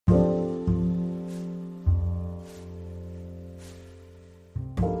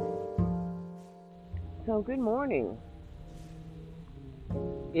So, good morning.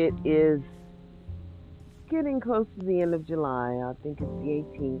 It is getting close to the end of July. I think it's the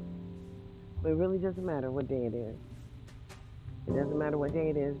 18th, but it really doesn't matter what day it is. It doesn't matter what day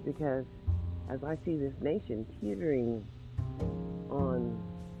it is because as I see this nation teetering on,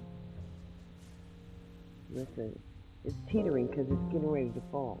 listen, it's teetering because it's getting ready to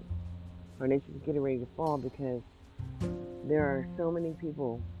fall. Our nation's getting ready to fall because there are so many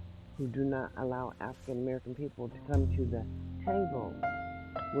people who do not allow African American people to come to the table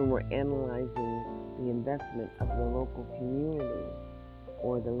when we're analyzing the investment of the local community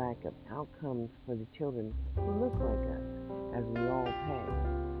or the lack of outcomes for the children who look like us, as we all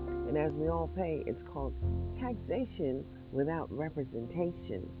pay. And as we all pay, it's called taxation without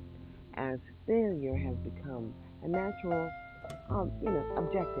representation, as failure has become a natural,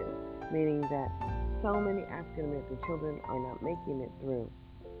 objective, meaning that so many African American children are not making it through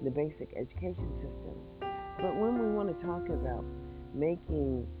the basic education system. But when we want to talk about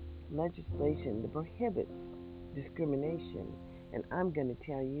making legislation that prohibits discrimination, and I'm going to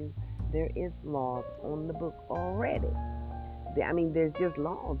tell you, there is laws on the book already. There's just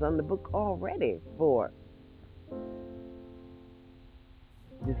laws on the book already for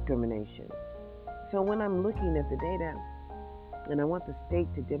discrimination. So when I'm looking at the data, and I want the state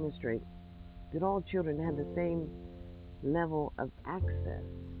to demonstrate that all children have the same level of access,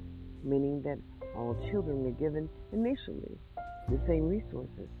 meaning that all children are given initially the same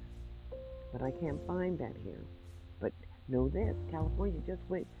resources. But I can't find that here. But know this, California just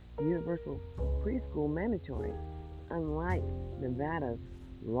went universal preschool mandatory, unlike Nevada's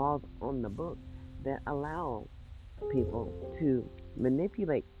laws on the book that allow people to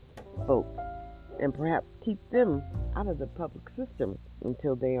manipulate folks and perhaps keep them out of the public system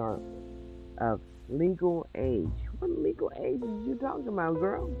until they are of legal age. What legal age is you talking about,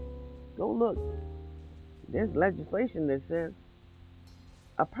 girl? Go look. There's legislation that says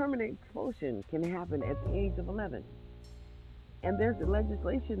a permanent expulsion can happen at the age of 11. And there's a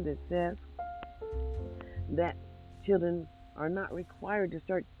legislation that says that children are not required to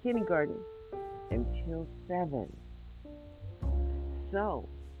start kindergarten until 7. So,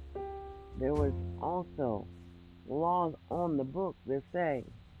 there was also laws on the book that say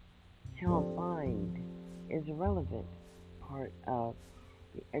child find is a relevant part of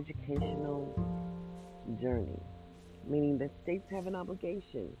the educational journey, meaning that states have an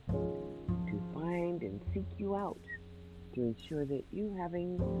obligation to find and seek you out to ensure that you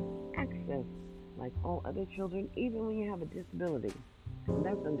having access like all other children, even when you have a disability. And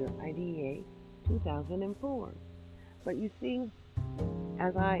that's under IDEA 2004. But you see,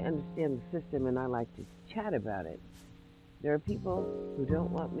 as I understand the system and I like to chat about it, there are people who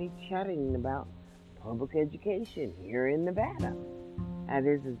don't want me chatting about public education here in Nevada. That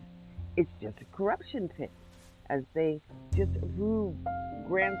is, it's just a corruption pit, as they just approve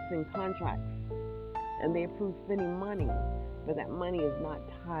grants and contracts, and they approve spending money, but that money is not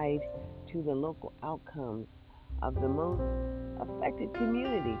tied to the local outcomes of the most affected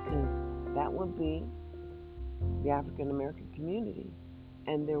community, because that would be the African American community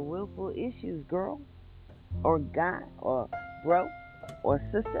and their willful issues, girl, or guy, or bro, or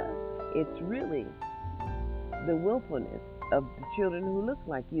sister. It's really the willfulness of the children who look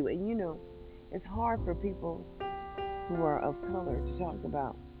like you. And it's hard for people who are of color to talk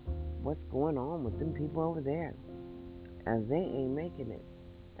about what's going on with them people over there, as they ain't making it.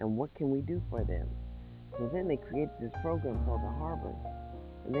 And what can we do for them? So then they created this program called the Harbor,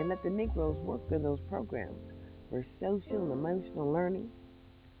 and they let the Negroes work in those programs for social and emotional learning.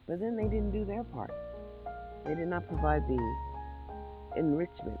 But then they didn't do their part. They did not provide the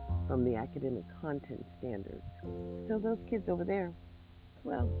enrichment from the academic content standards. So those kids over there,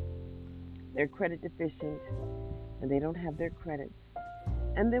 well, they're credit deficient and they don't have their credits.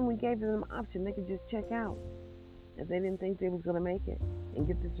 And then we gave them an option. They could just check out if they didn't think they was going to make it and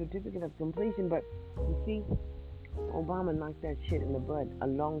get the certificate of completion. But you see, Obama knocked that shit in the bud a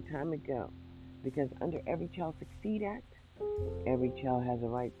long time ago, because under Every Child Succeed Act, every child has a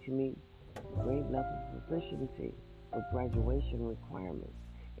right to meet grade level proficiency with graduation requirements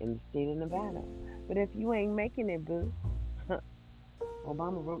in the state of Nevada. But if you ain't making it, boo,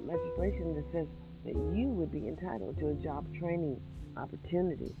 Obama wrote legislation that says that you would be entitled to a job training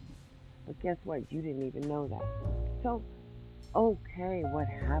opportunity. But guess what? You didn't even know that. So, okay, what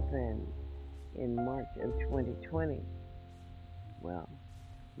happened in March of 2020? Well,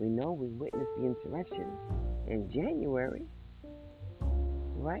 we know we witnessed the insurrection in January,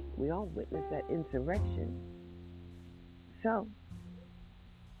 right? We all witnessed that insurrection. So,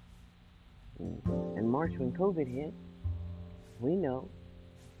 in March when COVID hit, we know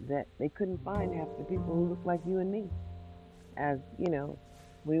that they couldn't find half the people who looked like you and me, as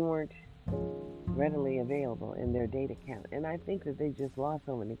we weren't readily available in their data count. And I think that they just lost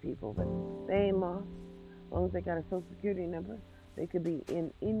so many people, but they ain't lost. As long as they got a social security number, they could be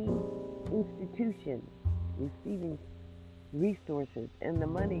in any institution receiving resources, and the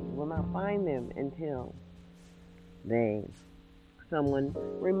money will not find them until someone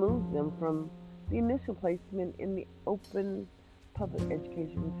removes them from the initial placement in the open public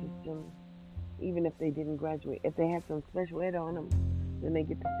education system. Even if they didn't graduate, if they had some special ed on them, then they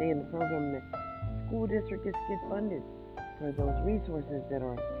get to stay in the program. The school district gets to get funded for those resources that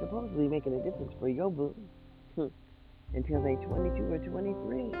are supposedly making a difference for your boo until they're 22 or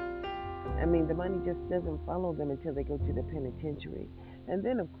 23. I mean, the money just doesn't follow them until they go to the penitentiary. And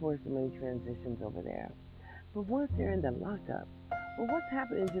then, of course, the money transitions over there. But once they're in the lockup, well, what's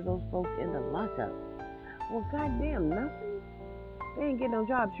happening to those folks in the lockup? Well, goddamn, nothing. They ain't getting no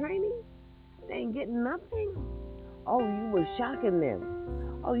job training. They ain't getting nothing. Oh, you was shocking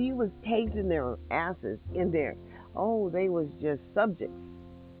them. Oh, you was tasing their asses in there. Oh, they was just subjects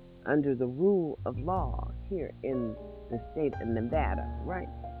under the rule of law here in the state of Nevada, right?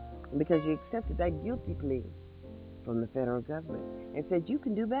 Because you accepted that guilty plea from the federal government and said you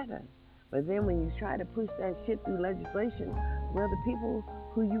can do better. But then when you try to push that shit through legislation, well, the people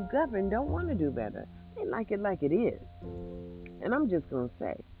who you govern don't want to do better. They like it is. And I'm just going to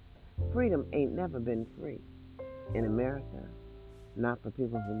say, freedom ain't never been free in America, not for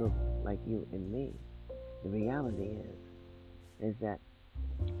people who look like you and me. The reality is that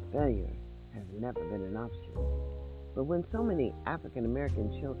failure has never been an option. But when so many African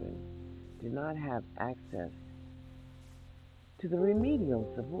American children do not have access to the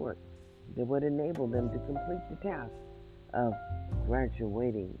remedial support that would enable them to complete the task of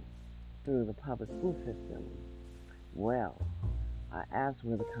graduating through the public school system, well, I asked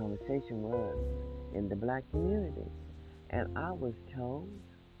where the conversation was in the black community, and I was told,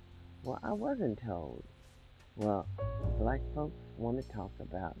 well, I wasn't told. Well, black folks want to talk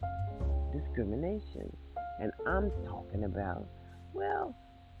about discrimination, and I'm talking about, well,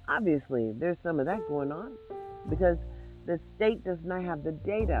 obviously there's some of that going on because the state does not have the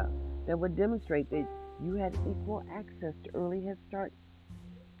data that would demonstrate that you had equal access to early Head Start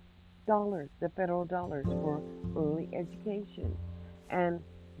dollars, the federal dollars for early education. And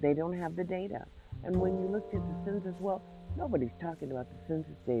they don't have the data. And when you looked at the census, well, nobody's talking about the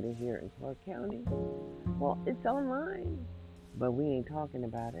census data here in Clark County. Well, it's online, but we ain't talking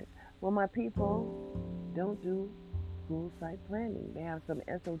about it. Well, my people don't do school site planning. They have some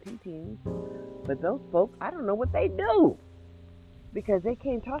SOT teams, but those folks, I don't know what they do because they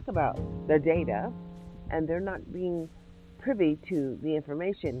can't talk about the data and they're not being privy to the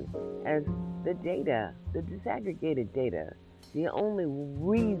information as the data, the disaggregated data. The only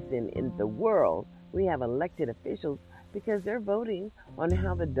reason in the world we have elected officials because they're voting on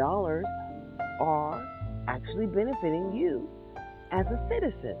how the dollars are actually benefiting you as a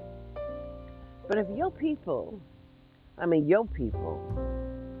citizen. But if your people are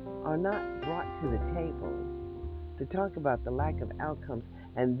not brought to the table to talk about the lack of outcomes,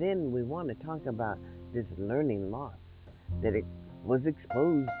 and then we want to talk about this learning loss, that it was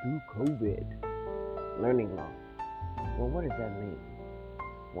exposed through COVID, learning loss. Well, what does that mean?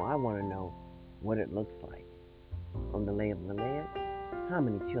 Well, I want to know what it looks like. On the lay of the land, how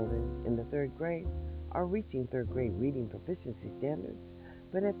many children in the third grade are reaching third grade reading proficiency standards?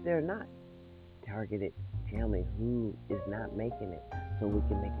 But if they're not targeted, tell me who is not making it so we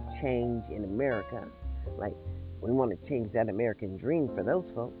can make a change in America. Like, we want to change that American dream for those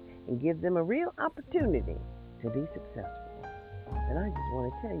folks and give them a real opportunity to be successful. And I just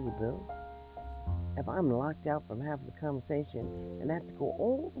want to tell you, Bill, if I'm locked out from having the conversation and I have to go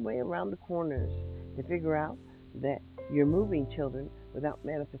all the way around the corners to figure out that you're moving children without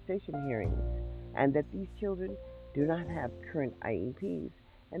manifestation hearings and that these children do not have current IEPs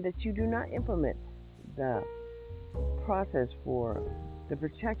and that you do not implement the process for the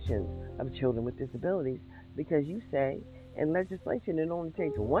protection of children with disabilities because you say in legislation it only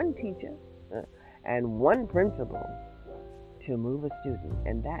takes one teacher and one principal to move a student,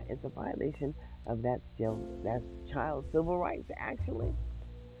 and that is a violation of that child's civil rights, actually.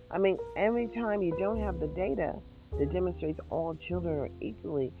 I mean, every time you don't have the data that demonstrates all children are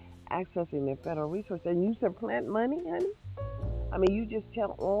equally accessing their federal resources, and you supplant money, honey? I mean, you just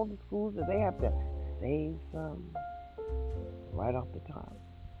tell all the schools that they have to save some right off the top,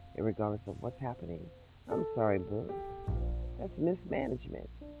 regardless of what's happening. I'm sorry, boo. That's mismanagement.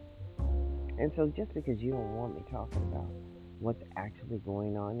 And so just because you don't want me talking about what's actually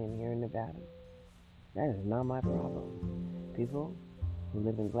going on in here in Nevada, that is not my problem. People, who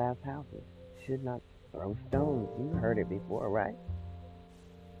live in glass houses should not throw stones. You heard it before, right?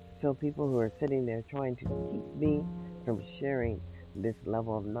 So people who are sitting there trying to keep me from sharing this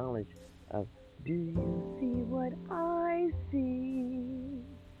level of knowledge of, do you see what I see?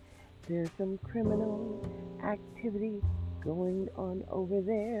 There's some criminal activity going on over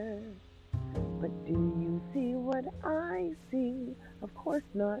there. But do you see what I see? Of course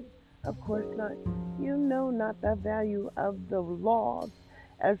not. Of course not. You know not the value of the laws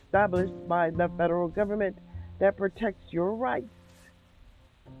established by the federal government that protects your rights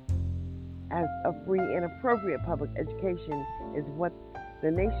as a free and appropriate public education is what the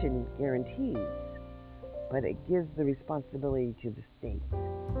nation guarantees. But it gives the responsibility to the states.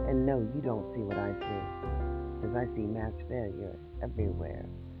 And no, you don't see what I see, because I see mass failure everywhere.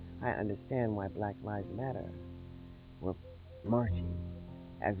 I understand why Black Lives Matter. We're marching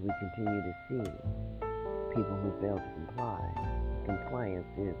as we continue to see people who fail to comply. Compliance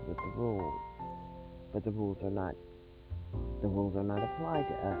is with the rules, but the rules are not applied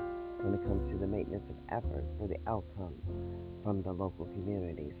to us when it comes to the maintenance of effort for the outcomes from the local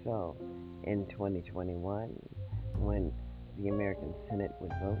community. So, in 2021, when the American Senate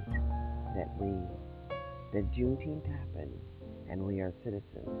would vote that Juneteenth happened, and we are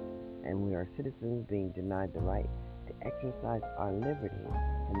citizens being denied the right to exercise our liberty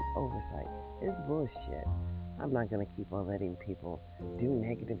and oversight is bullshit. I'm not going to keep on letting people do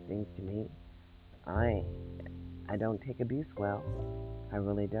negative things to me. I don't take abuse well. I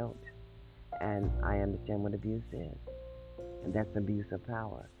really don't. And I understand what abuse is. And that's abuse of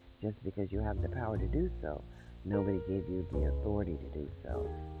power. Just because you have the power to do so, nobody gave you the authority to do so.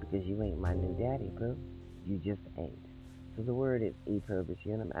 Because you ain't my new daddy, boo. You just ain't. So the word is e pluribus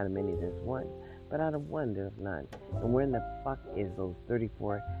unum. Out of many there's one, but out of one there's none. And where in the fuck is those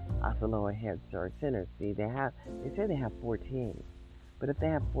 34 Osceola Head Start centers? See, they say they have 14. But if they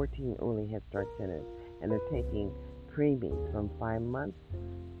have 14 early Head Start centers and they're taking preemies from 5 months,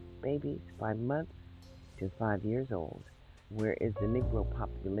 babies, 5 months to 5 years old, where is the Negro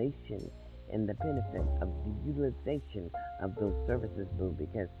population and the benefit of the utilization of those services, boo?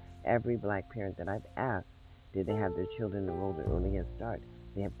 Because every black parent that I've asked, did they have their children enrolled in early Head Start,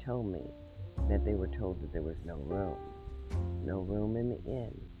 they have told me that they were told that there was no room. No room in the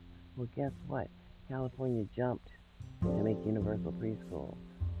inn. Well, guess what? California jumped to make universal preschool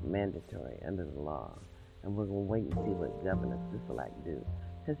mandatory under the law. And we're going to wait and see what Governor Sisolak do.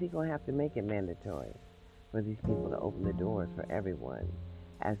 Because he's going to have to make it mandatory for these people to open the doors for everyone,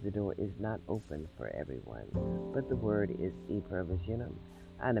 as the door is not open for everyone. But the word is e pluribus unum.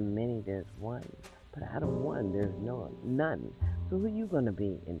 Out of many, there's one. But out of one, there's none. So who are you going to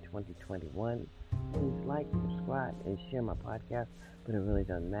be in 2021? Please like, subscribe, and share my podcast, but it really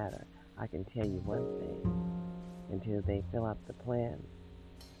doesn't matter. I can tell you one thing. Until they fill out the plan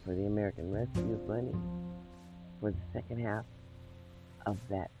for the American Rescue money for the second half of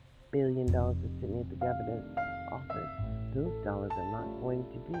that $1 billion that's sitting at the governor's office, those dollars are not going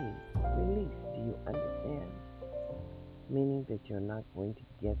to be released. Do you understand? Meaning that you're not going to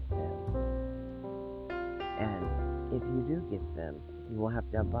get them. And if you do get them, you will have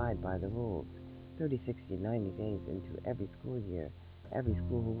to abide by the rules. 30, 60, 90 days into every school year, every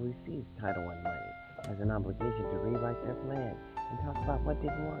school who receives Title I money has an obligation to rewrite their plan and talk about what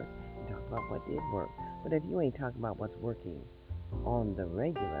didn't work and talk about what did work. But if you ain't talking about what's working on the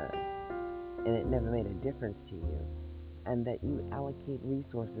regular and it never made a difference to you, and that you allocate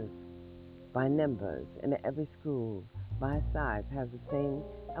resources by numbers and every school by size has the same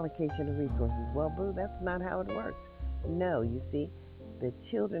allocation of resources, well, boo, that's not how it works. No, you see, the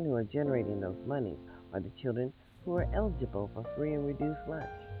children who are generating those monies are the children who are eligible for free and reduced lunch,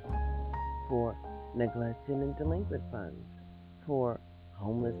 for neglected and delinquent funds, for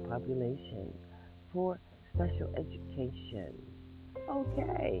homeless population, for special education.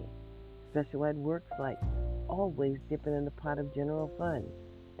 Okay, special ed works like always dipping in the pot of general fund.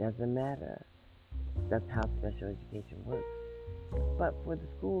 Doesn't matter. That's how special education works. But for the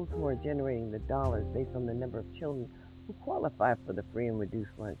schools who are generating the dollars based on the number of children who qualify for the free and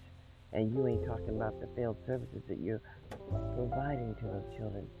reduced lunch, and you ain't talking about the failed services that you're providing to those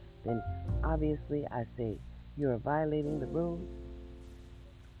children, then obviously I say you are violating the rules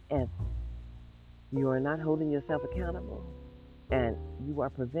and you are not holding yourself accountable, and you are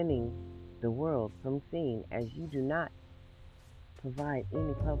preventing the world from seeing, as you do not provide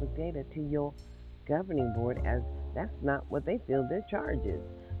any public data to your governing board, as that's not what they feel their charge is.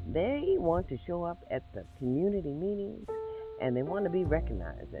 They want to show up at the community meetings and they want to be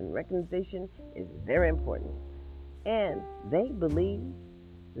recognized, and recognition is very important. And they believe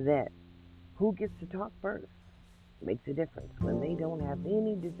that who gets to talk first makes a difference. When they don't have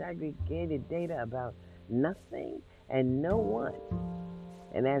any disaggregated data about nothing and no one,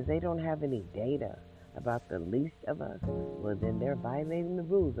 and as they don't have any data about the least of us, well, then they're violating the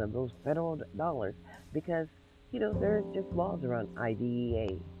rules of those federal dollars because, there's just laws around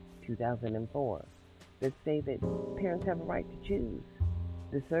IDEA 2004 that say that parents have a right to choose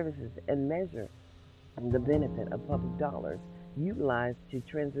the services and measure the benefit of public dollars utilized to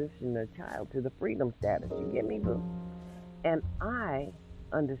transition their child to the freedom status. You get me, boo? And I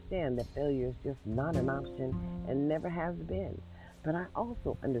understand that failure is just not an option and never has been. But I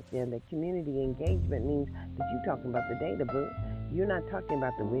also understand that community engagement means that you're talking about the data, boo. You're not talking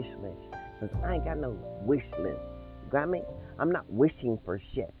about the wish list. Because I ain't got no wish list. Got me? I'm not wishing for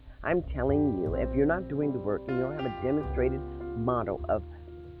shit. I'm telling you, if you're not doing the work and you don't have a demonstrated model of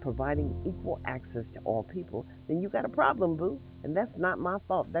providing equal access to all people, then you got a problem, boo. And that's not my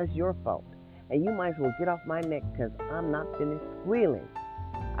fault. That's your fault. And you might as well get off my neck because I'm not finished squealing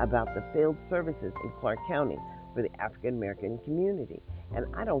about the failed services in Clark County for the African American community. And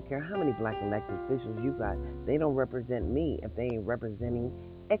I don't care how many black elected officials you got, they don't represent me if they ain't representing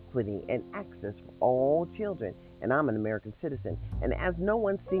equity and access for all children. And I'm an American citizen. And as no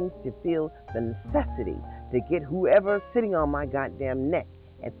one seems to feel the necessity to get whoever sitting on my goddamn neck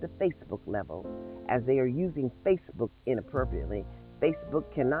at the Facebook level, as they are using Facebook inappropriately, Facebook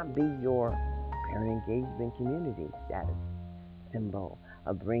cannot be your parent engagement community status symbol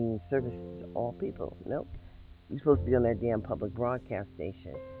of bringing services to all people. Nope. You're supposed to be on that damn public broadcast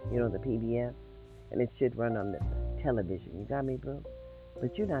station, the PBS, and it should run on the television. You got me, boo?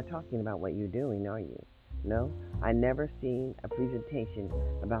 But you're not talking about what you're doing, are you? No, I never seen a presentation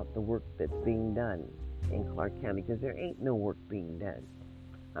about the work that's being done in Clark County because there ain't no work being done.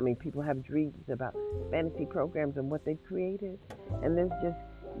 I mean, people have dreams about fantasy programs and what they've created, and there's just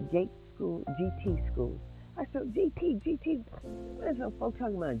GT schools. I said, GT. What is those folks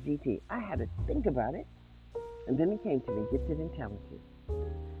talking about GT? I had to think about it, and then it came to me, gifted intelligence.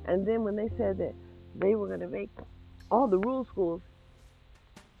 And then when they said that they were going to make all the rural schools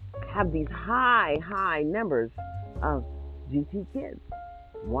have these high numbers of GT kids.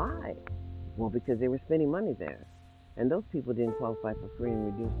 Why? Well, because they were spending money there. And those people didn't qualify for free and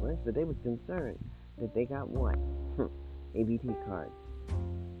reduced lunch, but they was concerned that they got what? ABT cards.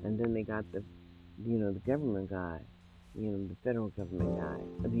 And then they got the government guy, the federal government guy,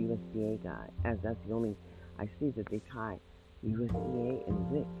 the USDA guy, as that's the only, I see that they tie USDA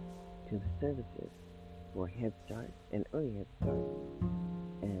and WIC to the services for Head Start and Early Head Start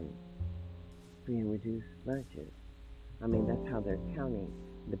and free and reduced lunches. I mean, that's how they're counting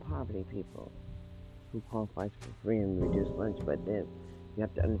the poverty people who qualifies for free and reduced lunch. But then you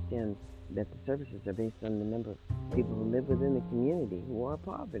have to understand that the services are based on the number of people who live within the community who are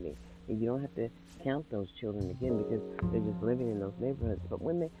poverty. And you don't have to count those children again because they're just living in those neighborhoods. But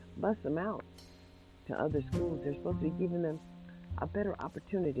when they bust them out to other schools, they're supposed to be giving them a better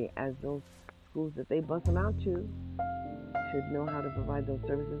opportunity as those schools that they bust them out to should know how to provide those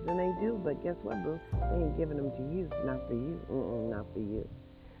services, and they do. But guess what, boo? They ain't giving them to you, not for you, not for you.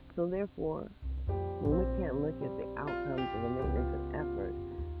 So therefore, when we can't look at the outcomes of the maintenance and effort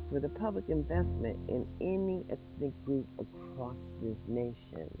for the public investment in any ethnic group across this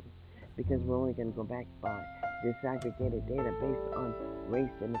nation, because we're only going to go back by disaggregated data based on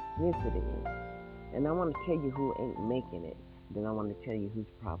race and ethnicity. And I want to tell you who ain't making it. Then I want to tell you whose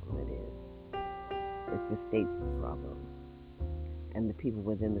problem it is. It's the state's problem. And the people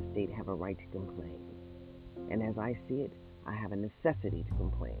within the state have a right to complain. And as I see it, I have a necessity to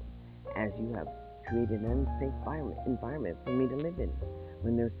complain, as you have created an unsafe environment for me to live in,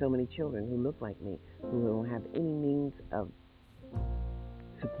 when there's so many children who look like me, who don't have any means of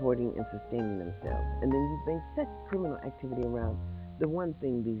supporting and sustaining themselves. And then you've made such criminal activity around the one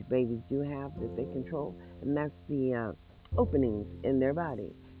thing these babies do have that they control, and that's the openings in their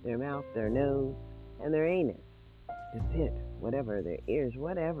body, their mouth, their nose, and their anus. That's it, whatever, their ears,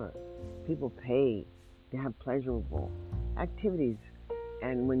 whatever. People pay to have pleasurable activities.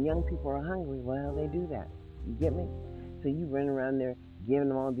 And when young people are hungry, well, they do that. You get me? So you run around there giving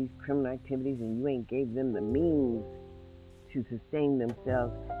them all these criminal activities and you ain't gave them the means to sustain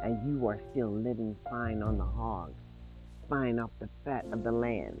themselves, and you are still living fine on the hog, fine off the fat of the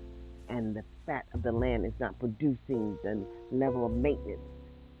land. And the fat of the land is not producing the level of maintenance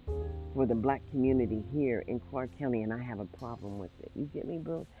for the black community here in Clark County, and I have a problem with it. You get me,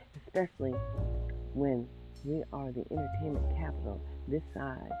 bro? Especially when we are the entertainment capital, this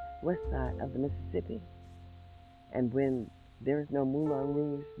side, west side of the Mississippi, and when there's no Moulin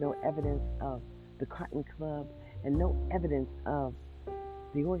Rouge, no evidence of the Cotton Club, and no evidence of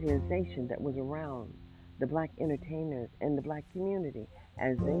the organization that was around the black entertainers and the black community,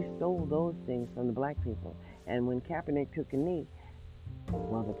 as they stole those things from the black people. And when Kaepernick took a knee,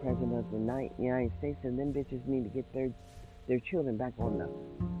 well, the president of the United States said them bitches need to get their children back on the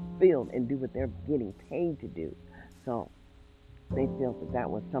field and do what they're getting paid to do. So they felt that that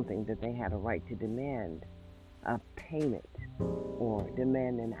was something that they had a right to demand a payment or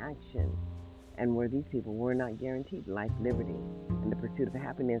demand an action, and where these people were not guaranteed life, liberty, and the pursuit of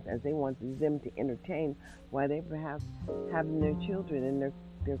happiness, as they wanted them to entertain while they perhaps having their children and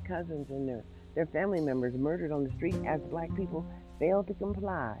their cousins and their family members murdered on the street, as black people failed to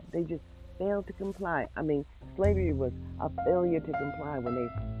comply. They just failed to comply. I mean, slavery was a failure to comply when they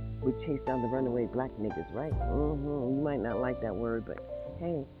would chase down the runaway black niggas, right? You might not like that word, but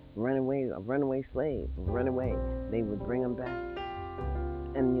hey, a runaway slave, runaway. They would bring them back.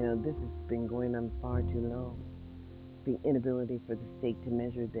 And, this has been going on far too long. The inability for the state to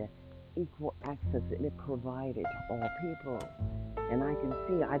measure the equal access that it provided to all people. And I can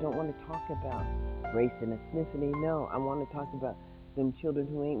see, I don't want to talk about race and ethnicity. No, I want to talk about them children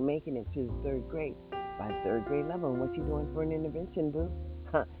who ain't making it to the third grade by third grade level. And what you doing for an intervention, boo?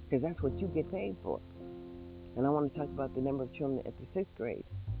 Because that's what you get paid for. And I want to talk about the number of children at the sixth grade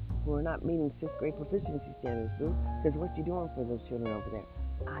who are not meeting sixth grade proficiency standards, boo. Because what you doing for those children over there?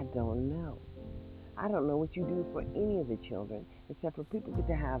 I don't know. I don't know what you do for any of the children, except for people get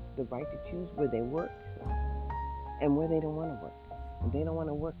to have the right to choose where they work and where they don't want to work. And they don't want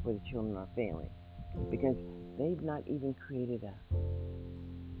to work where the children are failing, because they've not even created a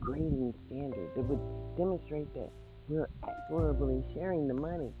grading standard that would demonstrate that we're equitably sharing the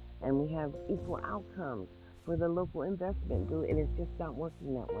money and we have equal outcomes for the local investment, dude, and it's just not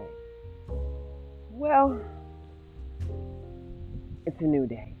working that way. Well, it's a new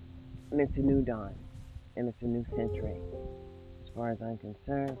day, and it's a new dawn, and it's a new century. As far as I'm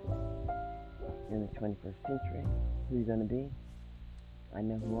concerned, in the 21st century, who you going to be? I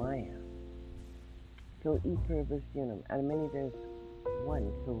know who I am. So e pluribus unum, out of many there's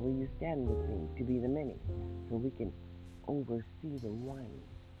one, so will you stand with me to be the many, so we can oversee the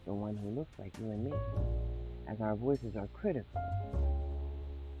one who looks like you and me, as our voices are critical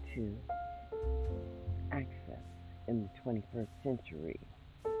to access in the 21st century.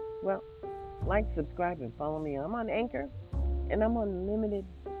 Well, like, subscribe, and follow me. I'm on Anchor, and I'm on limited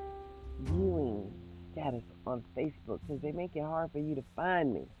viewing status on Facebook, because they make it hard for you to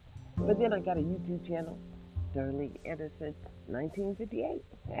find me. But then I got a YouTube channel, Darlene Anderson 1958.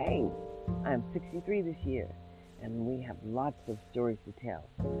 Hey, I'm 63 this year, and we have lots of stories to tell.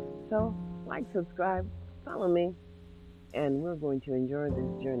 So, like, subscribe, follow me, and we're going to enjoy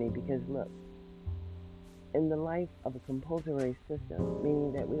this journey, because look, in the life of a compulsory system,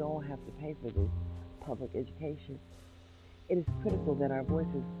 meaning that we all have to pay for this public education, it is critical that our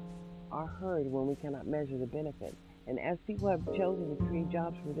voices are heard when we cannot measure the benefits. And as people have chosen to create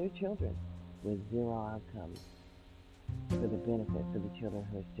jobs for their children with zero outcomes for the benefit for the children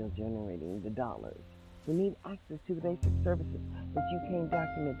who are still generating the dollars, we need access to the basic services, but you can't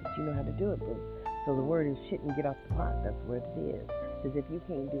document that you know how to do it, boo. So the word is shit and get off the pot. That's what it is. Because if you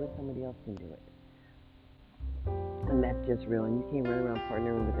can't do it, somebody else can do it. And that's just real. And you can't run around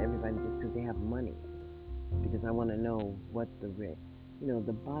partnering with everybody just because they have money. Because I want to know what the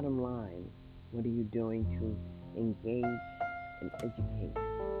bottom line, what are you doing to engage and educate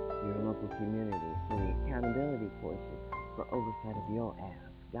your local community for the accountability portion for oversight of your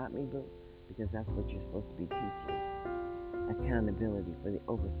ass? Got me, boo? Because that's what you're supposed to be teaching. Accountability for the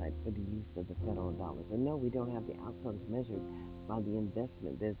oversight for the use of the federal dollars. And no, we don't have the outcomes measured by the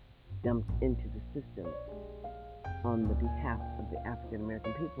investment that's dumped into the system on the behalf of the African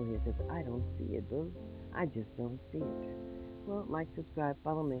American people here, because I don't see it, boo. I just don't see it. Well, like, subscribe,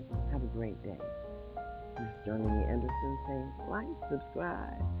 follow me. Have a great day. This is Darlene Anderson saying, like,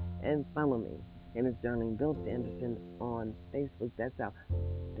 subscribe, and follow me. And it's Darlene Billups Anderson on Facebook. That's how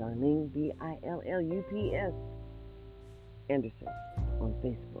Darlene, Billups Anderson on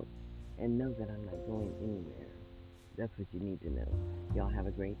Facebook. And know that I'm not going anywhere. That's what you need to know. Y'all have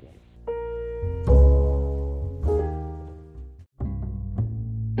a great day.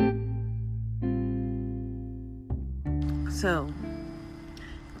 So,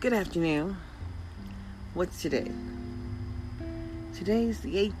 good afternoon. What's today? Today's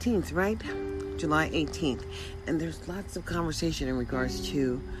the 18th, right? July 18th. And there's lots of conversation in regards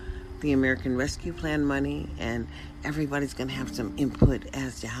to the American Rescue Plan money, and everybody's going to have some input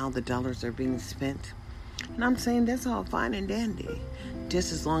as to how the dollars are being spent. And I'm saying that's all fine and dandy,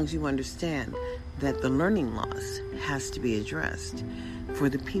 just as long as you understand that the learning loss has to be addressed for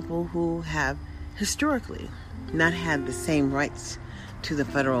the people who have historically not had the same rights to the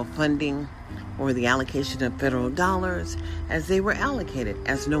federal funding or the allocation of federal dollars as they were allocated,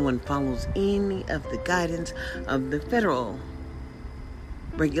 as no one follows any of the guidance of the federal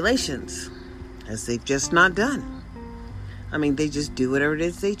regulations, as they've just not done. I mean, they just do whatever it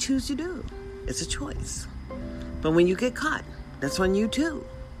is they choose to do. It's a choice. But when you get caught, that's on you too.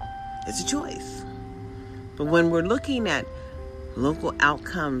 It's a choice. But when we're looking at local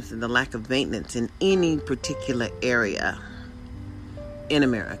outcomes and the lack of maintenance in any particular area in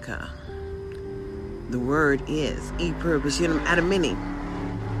America, the word is e pluribus unum. Out of many,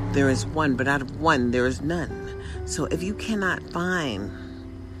 there is one, but out of one, there is none. So if you cannot find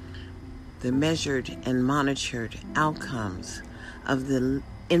the measured and monitored outcomes of the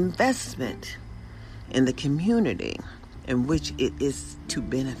investment in the community in which it is to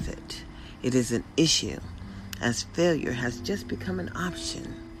benefit, it is an issue, as failure has just become an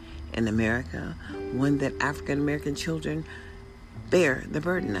option in America, one that African American children bear the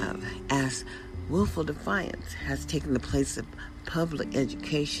burden of, as willful defiance has taken the place of public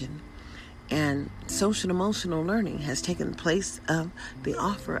education, and social emotional learning has taken the place of the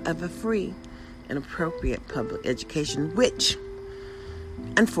offer of a free and appropriate public education, which,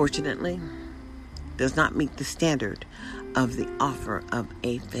 unfortunately, does not meet the standard of the offer of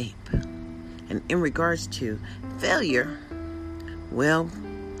a FAPE. And in regards to failure, well,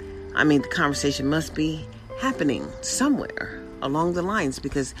 I mean, the conversation must be happening somewhere along the lines,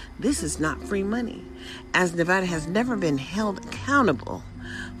 because this is not free money, as Nevada has never been held accountable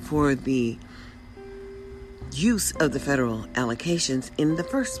for the use of the federal allocations in the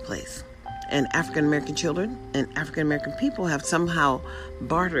first place. And African American children and African American people have somehow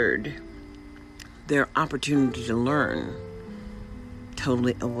bartered their opportunity to learn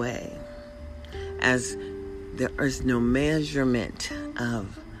totally away, as there is no measurement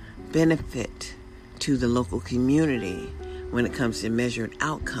of benefit to the local community when it comes to measured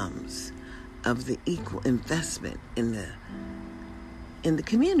outcomes of the equal investment in the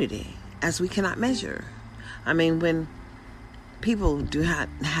community, as we cannot measure. I mean, when people do not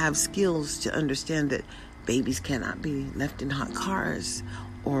have skills to understand that babies cannot be left in hot cars,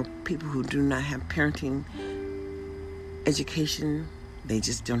 or people who do not have parenting education, they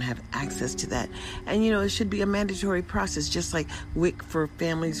just don't have access to that. And, it should be a mandatory process, just like WIC for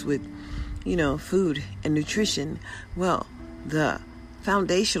families with, food and nutrition. Well, the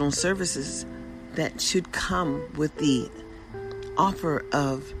foundational services that should come with the offer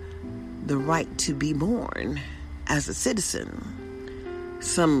of the right to be born as a citizen,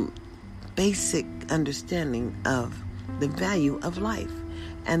 some basic understanding of the value of life,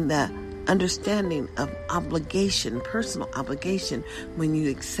 and the understanding of obligation, personal obligation, when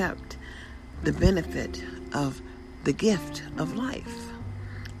you accept the benefit of the gift of life.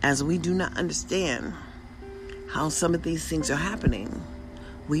 As we do not understand how some of these things are happening,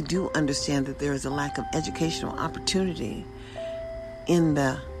 we do understand that there is a lack of educational opportunity in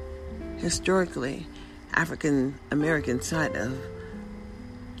the historically African American side of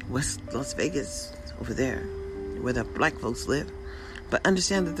West Las Vegas, over there where the black folks live. But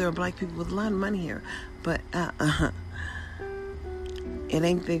understand that there are black people with a lot of money here, but it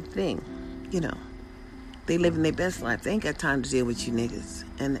ain't their thing. They living their best life. They ain't got time to deal with you niggas.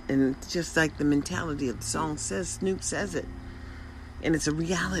 And it's just like the mentality of the song says, Snoop says it. And it's a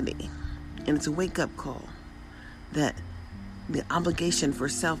reality. And it's a wake-up call that the obligation for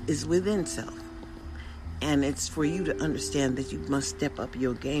self is within self. And it's for you to understand that you must step up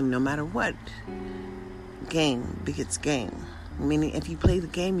your game no matter what. Game begets game. Meaning, if you play the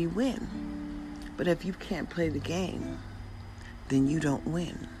game, you win. But if you can't play the game, then you don't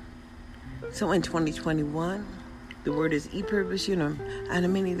win. So in 2021, the word is e pluribus unum. Out of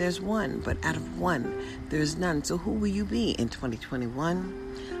many, there's one, but out of one, there's none. So who will you be in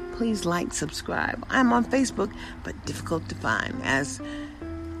 2021? Please like, subscribe. I'm on Facebook, but difficult to find, as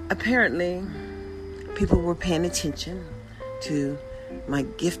apparently people were paying attention to my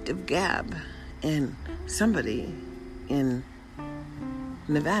gift of gab, and somebody in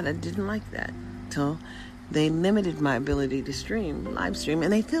Nevada didn't like that. So they limited my ability to live stream,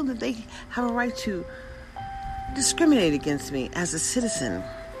 and they feel that they have a right to discriminate against me as a citizen,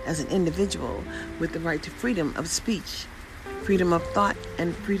 as an individual, with the right to freedom of speech, freedom of thought,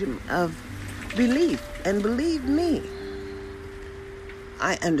 and freedom of belief. And believe me,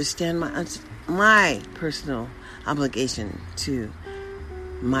 I understand my personal obligation to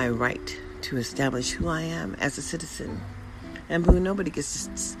my right to establish who I am as a citizen. And boo, nobody gets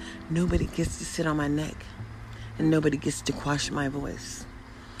to sit on my neck, and nobody gets to quash my voice,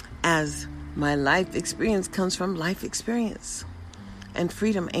 as my life experience comes from life experience, and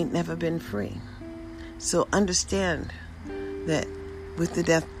freedom ain't never been free. So understand that with the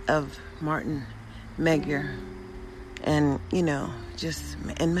death of Martin Megier and,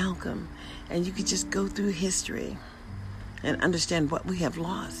 and Malcolm. And you could just go through history and understand what we have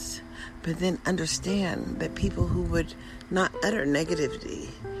lost, but then understand that people who would not utter negativity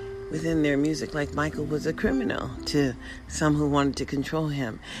within their music, like Michael was a criminal to some who wanted to control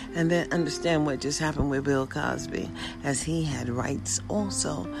him, and then understand what just happened with Bill Cosby, as he had rights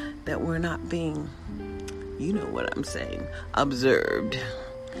also that were not being, you know what I'm saying, observed.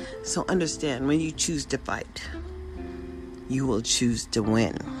 So understand, when you choose to fight, you will choose to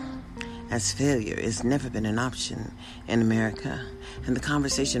win, as failure has never been an option in America. And the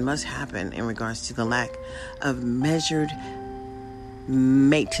conversation must happen in regards to the lack of measured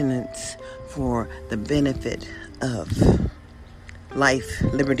maintenance for the benefit of life,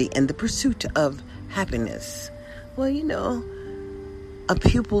 liberty, and the pursuit of happiness. Well, a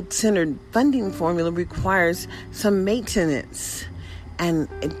pupil-centered funding formula requires some maintenance, and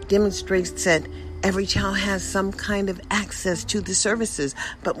it demonstrates that every child has some kind of access to the services.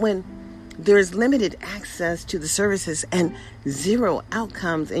 But when there's limited access to the services and zero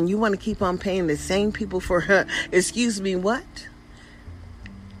outcomes, and you want to keep on paying the same people for, excuse me, what?